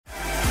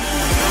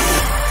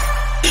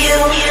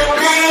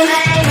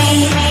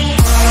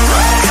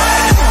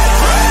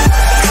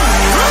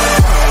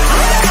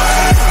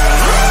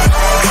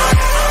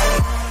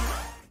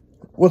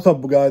What's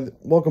up, guys?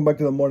 Welcome back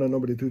to the Morning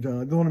Nobody 2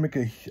 channel. I just want to make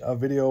a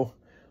video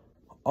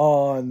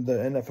on the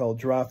NFL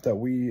draft that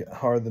we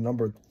are the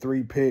number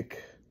 3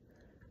 pick.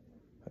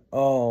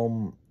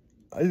 Shout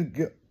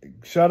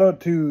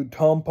out to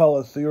Tom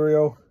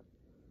Pelissero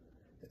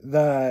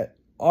that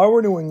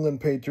our New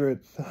England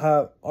Patriots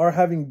are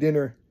having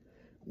dinner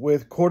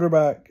with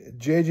quarterback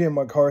J.J.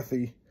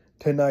 McCarthy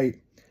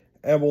tonight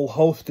and will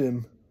host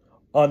him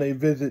on a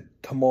visit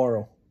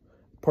tomorrow,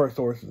 per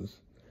sources.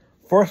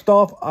 First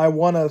off, I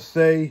want to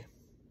say,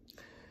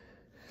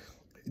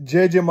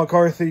 J.J.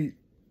 McCarthy,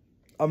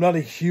 I'm not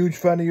a huge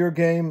fan of your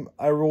game.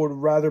 I would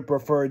rather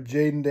prefer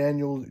Jayden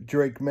Daniels,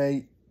 Drake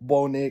Maye,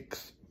 Bo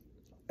Nix,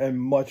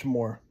 and much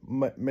more,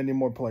 many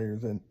more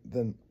players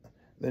than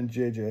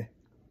J.J.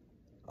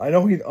 I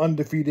know he's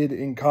undefeated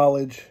in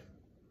college.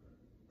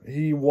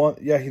 He's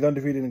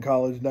undefeated in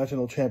college,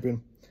 national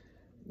champion,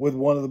 with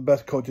one of the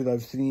best coaches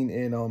I've seen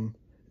in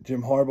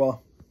Jim Harbaugh.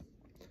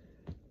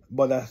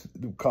 But that's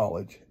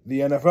college. The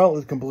NFL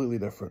is completely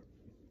different.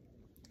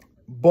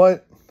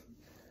 But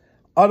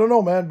I don't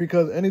know, man,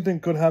 because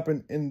anything could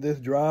happen in this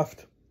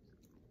draft.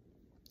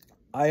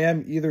 I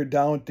am either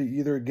down to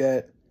either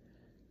get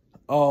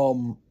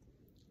Jayden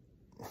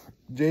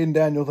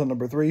Daniels at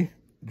number 3,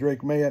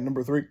 Drake Maye at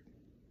number 3,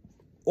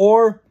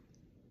 or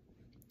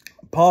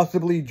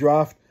possibly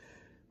draft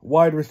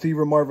wide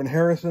receiver Marvin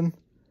Harrison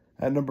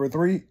at number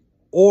 3,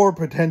 or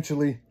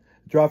potentially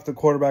draft the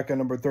quarterback at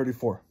number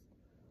 34.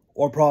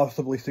 Or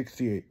possibly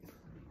 68.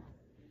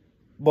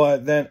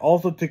 But then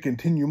also to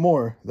continue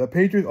more, the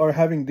Patriots are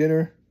having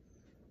dinner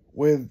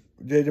with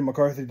J.J.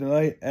 McCarthy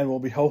tonight and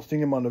will be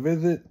hosting him on a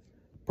visit.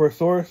 Per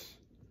source,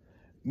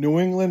 New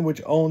England,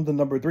 which owns the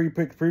number 3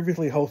 pick,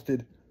 previously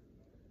hosted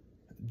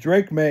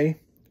Drake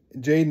Maye,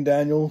 Jayden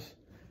Daniels,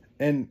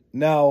 and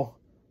now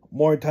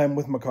more time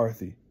with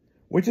McCarthy.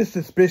 Which is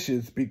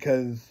suspicious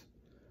because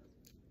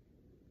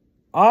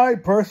I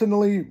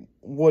personally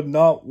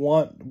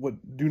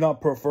do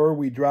not prefer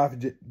we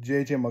draft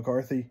J.J.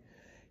 McCarthy.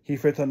 He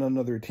fits on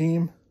another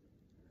team,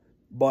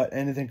 but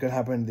anything could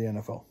happen in the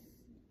NFL.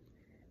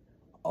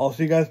 I'll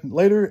see you guys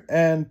later,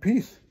 and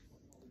peace.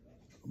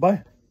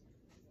 Bye.